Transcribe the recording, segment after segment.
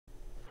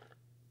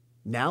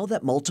Now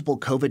that multiple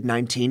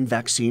COVID-19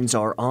 vaccines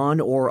are on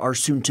or are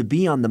soon to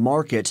be on the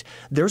market,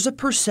 there's a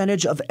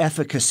percentage of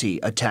efficacy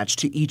attached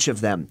to each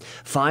of them.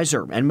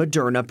 Pfizer and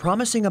Moderna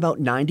promising about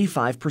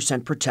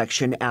 95%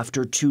 protection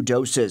after 2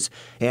 doses,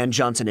 and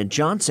Johnson &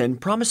 Johnson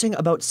promising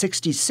about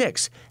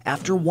 66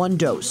 after 1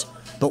 dose.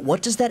 But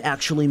what does that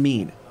actually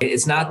mean?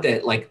 It's not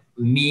that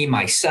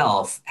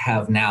myself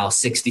have now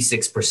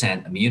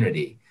 66%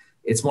 immunity.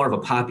 It's more of a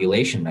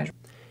population measure.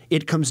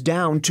 It comes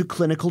down to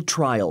clinical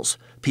trials.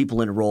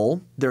 People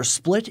enroll, they're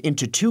split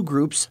into 2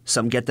 groups,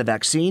 some get the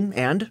vaccine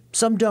and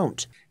some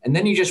don't. And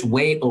then you just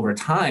wait over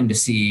time to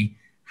see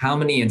how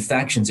many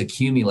infections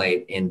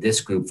accumulate in this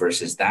group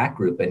versus that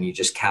group, and you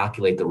just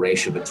calculate the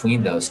ratio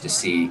between those to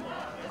see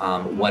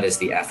what is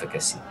the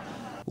efficacy.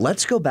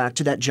 Let's go back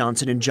to that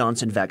Johnson &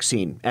 Johnson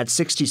vaccine. At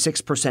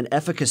 66%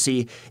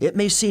 efficacy, it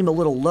may seem a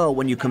little low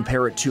when you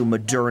compare it to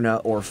Moderna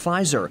or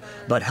Pfizer,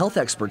 but health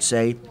experts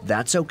say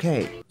that's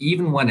okay.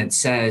 Even when it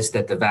says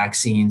that the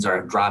vaccines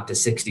are dropped to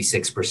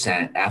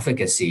 66%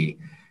 efficacy,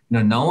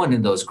 no one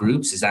in those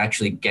groups is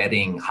actually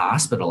getting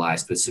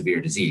hospitalized with severe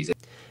disease.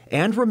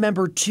 And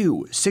remember,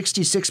 too,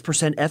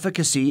 66%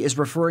 efficacy is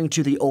referring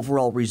to the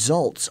overall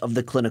results of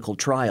the clinical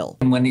trial.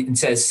 And when it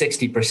says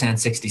 60%,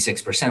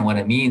 66%, what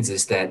it means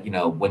is that,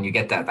 when you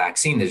get that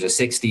vaccine, there's a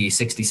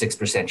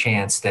 66%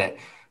 chance that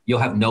you'll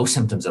have no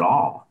symptoms at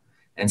all.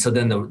 And so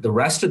then the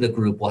rest of the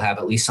group will have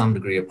at least some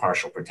degree of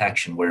partial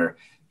protection where,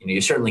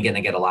 you're certainly going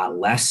to get a lot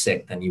less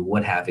sick than you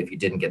would have if you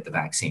didn't get the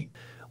vaccine.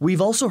 We've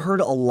also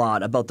heard a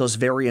lot about those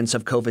variants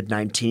of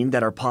COVID-19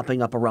 that are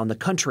popping up around the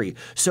country.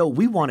 So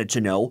we wanted to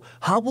know,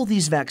 how will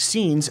these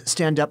vaccines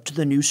stand up to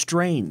the new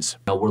strains?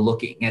 We're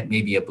looking at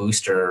maybe a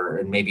booster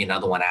and maybe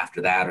another one after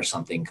that or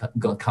something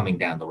coming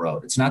down the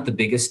road. It's not the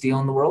biggest deal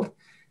in the world.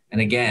 And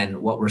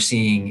again, what we're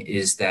seeing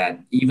is that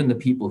even the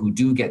people who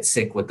do get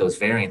sick with those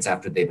variants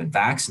after they've been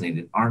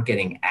vaccinated aren't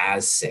getting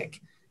as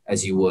sick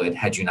as you would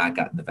had you not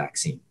gotten the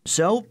vaccine.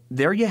 So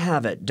there you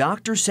have it.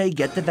 Doctors say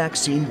get the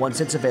vaccine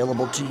once it's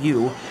available to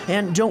you,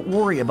 and don't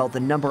worry about the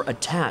number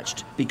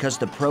attached because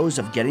the pros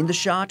of getting the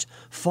shot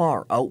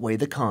far outweigh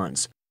the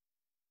cons.